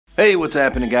Hey, what's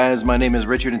happening guys? My name is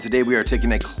Richard and today we are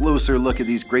taking a closer look at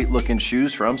these great looking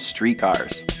shoes from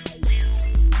Streetcars.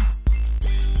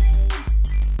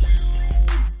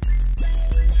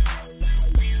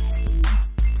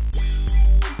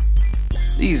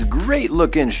 These great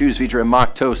looking shoes feature a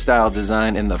mock toe style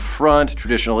design in the front,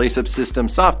 traditional lace-up system,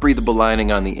 soft breathable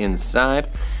lining on the inside.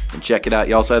 And check it out,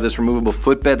 you also have this removable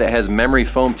footbed that has memory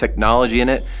foam technology in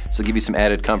it, so give you some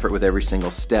added comfort with every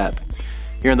single step.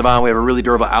 Here in the bottom we have a really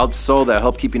durable outsole that'll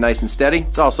help keep you nice and steady.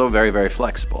 It's also very, very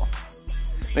flexible.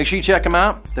 Make sure you check them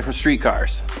out. They're from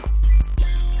Streetcars.